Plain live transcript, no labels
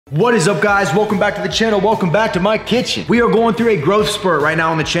What is up, guys? Welcome back to the channel. Welcome back to my kitchen. We are going through a growth spurt right now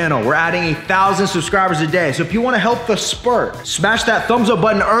on the channel. We're adding 1,000 subscribers a day. So if you want to help the spurt, smash that thumbs up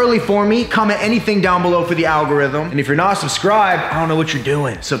button early for me. Comment anything down below for the algorithm. And if you're not subscribed, I don't know what you're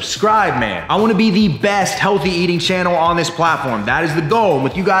doing. Subscribe, man. I want to be the best healthy eating channel on this platform. That is the goal. And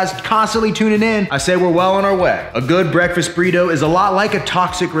with you guys constantly tuning in, I say we're well on our way. A good breakfast burrito is a lot like a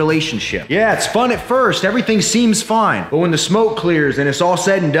toxic relationship. Yeah, it's fun at first. Everything seems fine. But when the smoke clears and it's all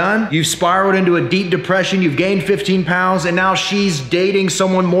said and done, you've spiraled into a deep depression, you've gained 15 pounds, and now she's dating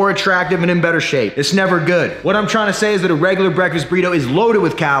someone more attractive and in better shape. It's never good. What I'm trying to say is that a regular breakfast burrito is loaded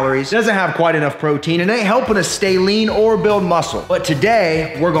with calories, doesn't have quite enough protein, and ain't helping us stay lean or build muscle. But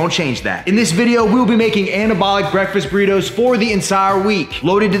today, we're gonna change that. In this video, we'll be making anabolic breakfast burritos for the entire week.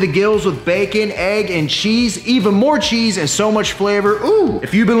 Loaded to the gills with bacon, egg, and cheese, even more cheese, and so much flavor. Ooh!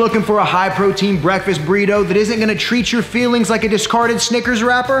 If you've been looking for a high-protein breakfast burrito that isn't gonna treat your feelings like a discarded Snickers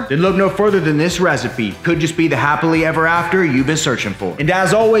wrapper, then look no further than this recipe. Could just be the happily ever after you've been searching for. And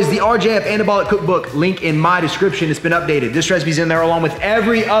as always, the RJF Anabolic Cookbook, link in my description. It's been updated. This recipe's in there along with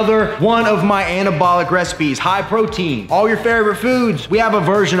every other one of my anabolic recipes. High protein, all your favorite foods. We have a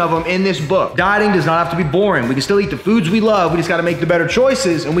version of them in this book. Dieting does not have to be boring. We can still eat the foods we love. We just gotta make the better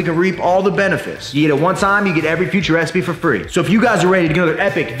choices and we can reap all the benefits. You eat it one time, you get every future recipe for free. So if you guys are ready to get another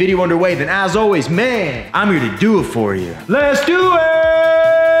epic video underway, then as always, man, I'm here to do it for you. Let's do it!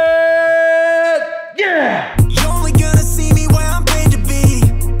 Yeah! You're only gonna see me where I'm paid to be.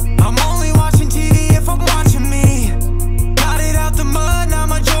 I'm only watching TV if I'm watching me. Got it out the mud, now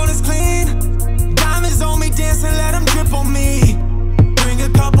my Jordan's clean. Diamonds on me, dancing, let them drip on me. Bring a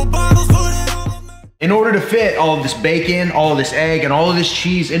couple bottles, put it on. In order to fit all of this bacon, all of this egg, and all of this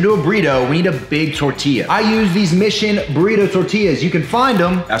cheese into a burrito, we need a big tortilla. I use these Mission burrito tortillas. You can find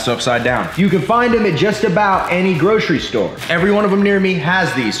them, that's upside down. You can find them at just about any grocery store. Every one of them near me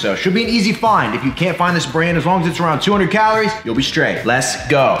has these, so should be an easy find. If you can't find this brand, as long as it's around 200 calories, you'll be straight. Let's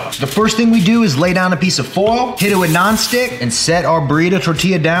go. So the first thing we do is lay down a piece of foil, hit it with nonstick, and set our burrito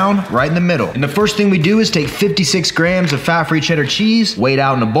tortilla down right in the middle. And the first thing we do is take 56 grams of fat-free cheddar cheese, weigh it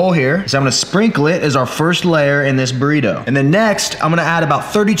out in a bowl here. So I'm gonna sprinkle it as our first layer in this burrito. And then next, I'm gonna add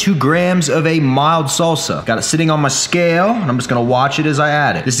about 32 grams of a mild salsa. Got it sitting on my scale, and I'm just gonna watch it as I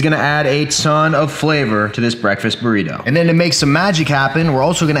add it. This is gonna add a ton of flavor to this breakfast burrito. And then to make some magic happen, we're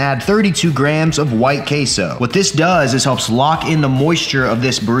also gonna add 32 grams of white queso. What this does is helps lock in the moisture of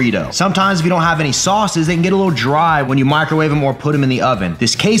this burrito. Sometimes if you don't have any sauces, they can get a little dry when you microwave them or put them in the oven.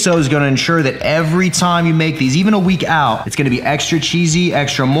 This queso is gonna ensure that every time you make these, even a week out, it's gonna be extra cheesy,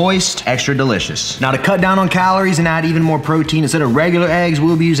 extra moist, extra delicious. Now to cut down on calories and add even more protein, instead of regular eggs,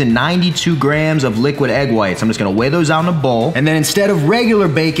 we'll be using 92 grams of liquid egg whites. I'm just gonna weigh those out in a bowl. And then instead of regular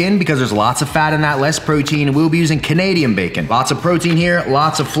bacon, because there's lots of fat in that, less protein, we'll be using Canadian bacon. Lots of protein here,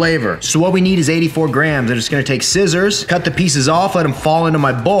 lots of flavor. So what we need is 84 grams. I'm just gonna take scissors, cut the pieces off, let them fall into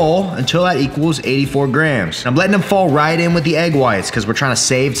my bowl until that equals 84 grams. And I'm letting them fall right in with the egg whites because we're trying to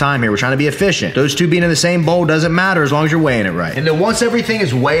save time here. We're trying to be efficient. Those two being in the same bowl doesn't matter as long as you're weighing it right. And then once everything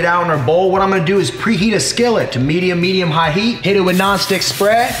is weighed out in our bowl, what I'm gonna do is preheat a skillet to medium, high heat, hit it with nonstick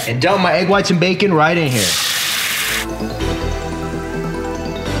spread, and dump my egg whites and bacon right in here.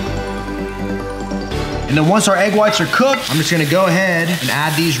 And then once our egg whites are cooked, I'm just gonna go ahead and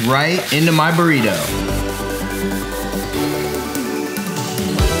add these right into my burrito.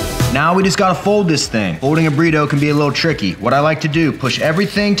 Now we just gotta fold this thing. Folding a burrito can be a little tricky. What I like to do, push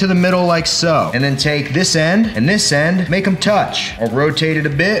everything to the middle like so, and then take this end and this end, make them touch. I'll rotate it a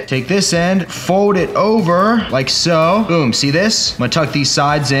bit, take this end, fold it over like so. Boom, see this? I'm gonna tuck these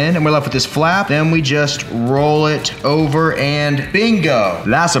sides in and we're left with this flap. Then we just roll it over and bingo.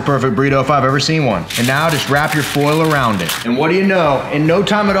 That's a perfect burrito if I've ever seen one. And now just wrap your foil around it. And what do you know? In no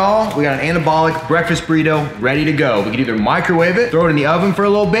time at all, we got an anabolic breakfast burrito ready to go. We can either microwave it, throw it in the oven for a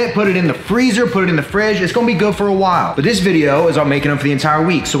little bit, put it in the freezer, put it in the fridge. It's gonna be good for a while. But this video is on making them for the entire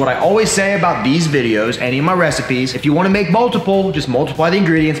week. So what I always say about these videos, any of my recipes, if you wanna make multiple, just multiply the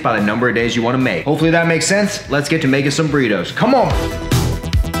ingredients by the number of days you wanna make. Hopefully that makes sense. Let's get to making some burritos. Come on.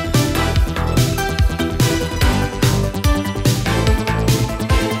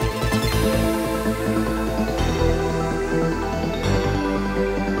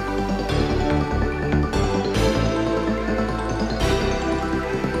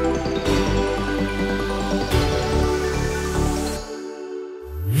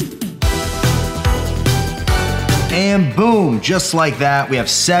 And boom, just like that, we have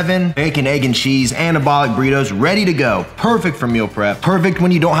 7 bacon, egg, and cheese anabolic burritos ready to go. Perfect for meal prep. Perfect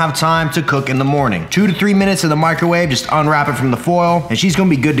when you don't have time to cook in the morning. 2 to 3 minutes in the microwave, just unwrap it from the foil, and she's gonna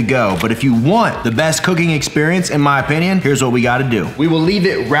be good to go. But if you want the best cooking experience, in my opinion, here's what we gotta do. We will leave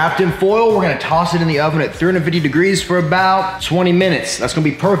it wrapped in foil. We're gonna toss it in the oven at 350 degrees for about 20 minutes. That's gonna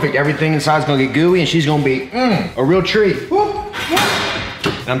be perfect. Everything inside's gonna get gooey, and she's gonna be a real treat.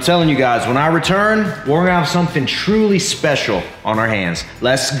 And I'm telling you guys, when I return, we're gonna have something truly special on our hands.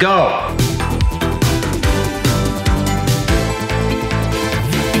 Let's go.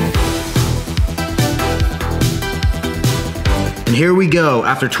 And here we go.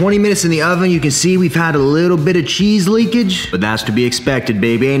 After 20 minutes in the oven, you can see we've had a little bit of cheese leakage, but that's to be expected,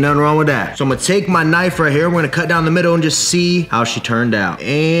 baby. Ain't nothing wrong with that. So I'm gonna take my knife right here. We're gonna cut down the middle and just see how she turned out.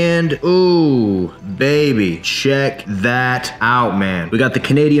 And ooh, baby, check that out, man. We got the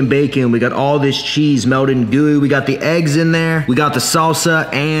Canadian bacon. We got all this cheese melted and gooey. We got the eggs in there. We got the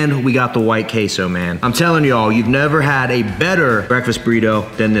salsa, and we got the white queso, man. I'm telling y'all, you've never had a better breakfast burrito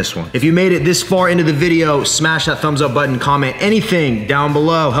than this one. If you made it this far into the video, smash that thumbs up button, comment anything down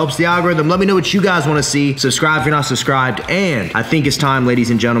below. Helps the algorithm. Let me know what you guys want to see. Subscribe if you're not subscribed. And I think it's time,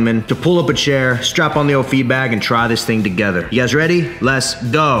 ladies and gentlemen, to pull up a chair, strap on the old feed bag, and try this thing together. You guys ready? Let's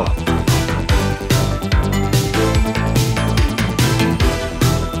go.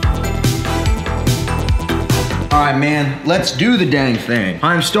 All right, man, let's do the dang thing.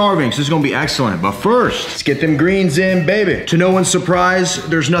 I'm starving, so this is gonna be excellent. But first, let's get them greens in, baby. To no one's surprise,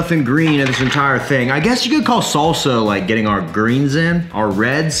 there's nothing green in this entire thing. I guess you could call salsa like getting our greens in, our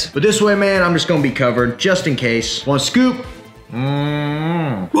reds. But this way, man, I'm just gonna be covered, just in case. One scoop.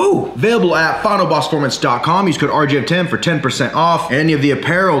 Woo! Available at finalbossperformance.com. Use code RGF10 for 10% off. Any of the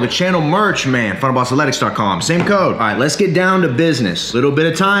apparel, the channel merch, man, finalbossathletix.com. Same code. All right, let's get down to business. Little bit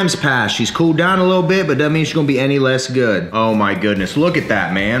of time's passed. She's cooled down a little bit, but that means she's gonna be any less good. Oh my goodness, look at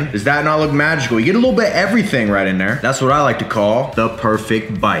that, man. Does that not look magical? You get a little bit of everything right in there. That's what I like to call the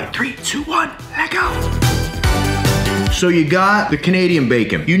perfect bite. 3, 2, 1, let go. So you got the Canadian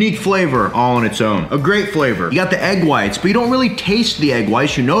bacon, unique flavor all on its own, a great flavor. You got the egg whites, but you don't really taste the egg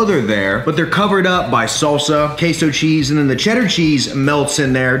whites. You know they're there, but they're covered up by salsa, queso cheese, and then the cheddar cheese melts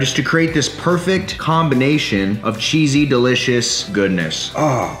in there just to create this perfect combination of cheesy, delicious goodness.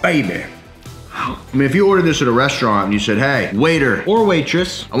 Oh, baby. I mean, if you ordered this at a restaurant and you said, hey, waiter or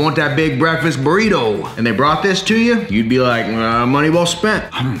waitress, I want that big breakfast burrito, and they brought this to you, you'd be like, money well spent.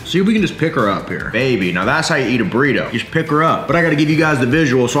 See if we can just pick her up here. Baby, now that's how you eat a burrito. Just pick her up. But I gotta give you guys the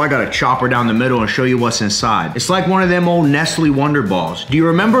visual, so I gotta chop her down the middle and show you what's inside. It's like one of them old Nestle Wonder Balls. Do you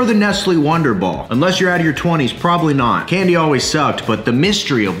remember the Nestle Wonder Ball? Unless you're out of your 20s, probably not. Candy always sucked, but the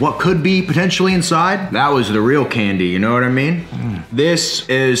mystery of what could be potentially inside, that was the real candy, you know what I mean? This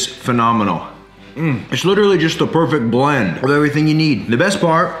is phenomenal. It's literally just the perfect blend of everything you need. The best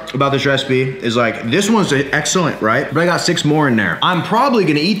part about this recipe is like, this one's excellent, right? But I got 6 more in there. I'm probably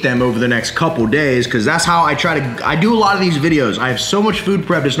gonna eat them over the next couple days because that's how I do a lot of these videos. I have so much food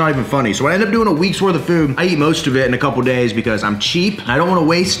prep, it's not even funny. So when I end up doing a week's worth of food, I eat most of it in a couple days because I'm cheap. I don't wanna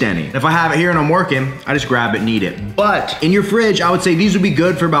waste any. And if I have it here and I'm working, I just grab it and eat it. But in your fridge, I would say these would be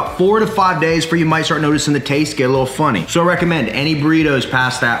good for about 4 to 5 days before you might start noticing the taste get a little funny. So I recommend any burritos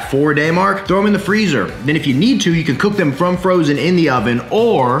past that 4-day mark, throw them in the freezer. Then if you need to, you can cook them from frozen in the oven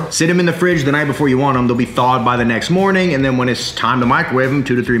or sit them in the fridge the night before you want them. They'll be thawed by the next morning, and then when it's time to microwave them,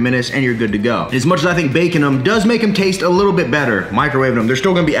 2 to 3 minutes, and you're good to go. And as much as I think baking them does make them taste a little bit better, microwaving them, they're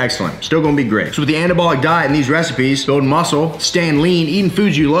still gonna be excellent, still gonna be great. So with the anabolic diet and these recipes, building muscle, staying lean, eating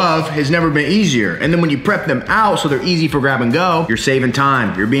foods you love has never been easier. And then when you prep them out so they're easy for grab and go, you're saving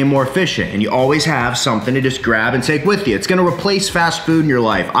time, you're being more efficient, and you always have something to just grab and take with you. It's gonna replace fast food in your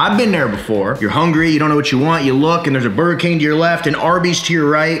life. I've been there before. You're hungry, you don't know what you want, you look, and there's a Burger King to your left and Arby's to your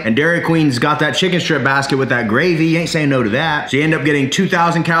right, and Dairy Queen's got that chicken strip basket with that gravy. You ain't saying no to that. So you end up getting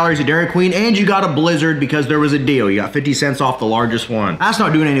 2,000 calories at Dairy Queen, and you got a Blizzard because there was a deal. You got 50 cents off the largest one. That's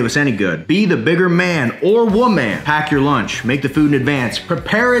not doing any of us any good. Be the bigger man or woman. Pack your lunch, make the food in advance,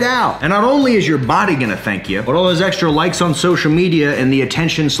 prepare it out. And not only is your body gonna thank you, but all those extra likes on social media and the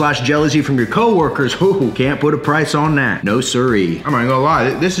attention/jealousy from your coworkers, whoo, can't put a price on that. No siree. I'm not gonna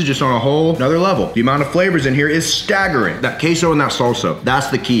lie, this is just on a whole another level. The amount of flavors in here is staggering. That queso and that salsa, that's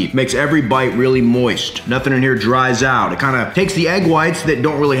the key. Makes every bite really moist. Nothing in here dries out. It kind of takes the egg whites that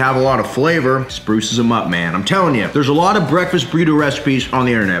don't really have a lot of flavor, spruces them up, man. I'm telling you, there's a lot of breakfast burrito recipes on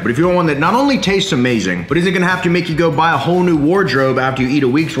the internet, but if you want one that not only tastes amazing, but isn't gonna have to make you go buy a whole new wardrobe after you eat a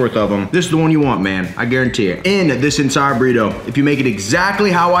week's worth of them, this is the one you want, man. I guarantee it. In this entire burrito, if you make it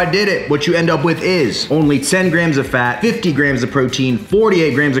exactly how I did it, what you end up with is only 10 grams of fat, 50 grams of protein,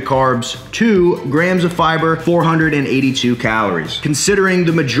 48 grams of carbs, 2 2 grams of fiber, 482 calories. Considering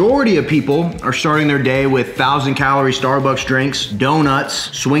the majority of people are starting their day with 1,000-calorie Starbucks drinks, donuts,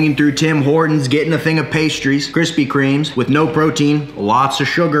 swinging through Tim Hortons, getting a thing of pastries, Krispy Kremes with no protein, lots of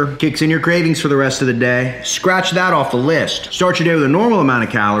sugar, kicks in your cravings for the rest of the day. Scratch that off the list. Start your day with a normal amount of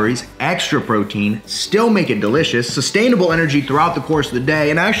calories, extra protein, still make it delicious, sustainable energy throughout the course of the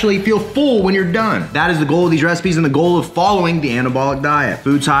day, and actually feel full when you're done. That is the goal of these recipes and the goal of following the anabolic diet.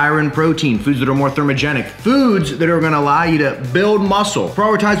 Foods higher in protein, foods that are more thermogenic, foods that are gonna allow you to build muscle.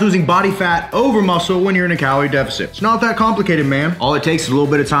 Prioritize losing body fat over muscle when you're in a calorie deficit. It's not that complicated, man. All it takes is a little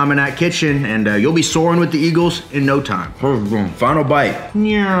bit of time in that kitchen and you'll be soaring with the Eagles in no time. Final bite.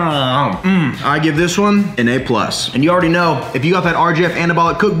 I give this one an A+. And you already know, if you got that RGF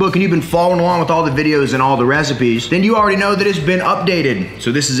Anabolic Cookbook and you've been following along with all the videos and all the recipes, then you already know that it's been updated.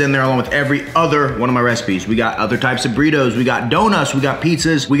 So this is in there along with every other one of my recipes. We got other types of burritos, we got donuts, we got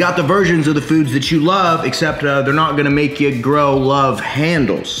pizzas, we got the versions of the foods that you love, except they're not gonna make you grow love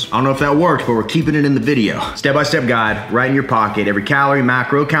handles. I don't know if that worked, but we're keeping it in the video. Step-by-step guide, right in your pocket. Every calorie,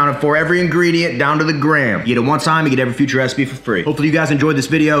 macro accounted for, every ingredient down to the gram. You get it one time, you get every future recipe for free. Hopefully you guys enjoyed this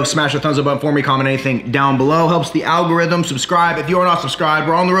video. Smash the thumbs up button for me, comment anything down below. Helps the algorithm. Subscribe if you're not subscribed.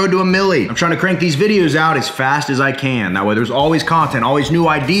 We're on the road to 1 million. I'm trying to crank these videos out as fast as I can. That way there's always content, always new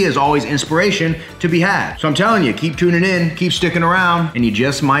ideas, always inspiration to be had. So I'm telling you, keep tuning in, keep sticking around, and you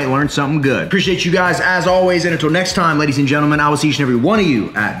just might learn something good. Appreciate you guys as always, and until next time, ladies and gentlemen, I will see each and every one of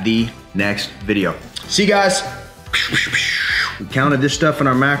you at the next video. See you guys. We counted this stuff in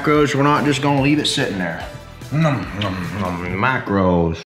our macros. We're not just gonna leave it sitting there. Macros.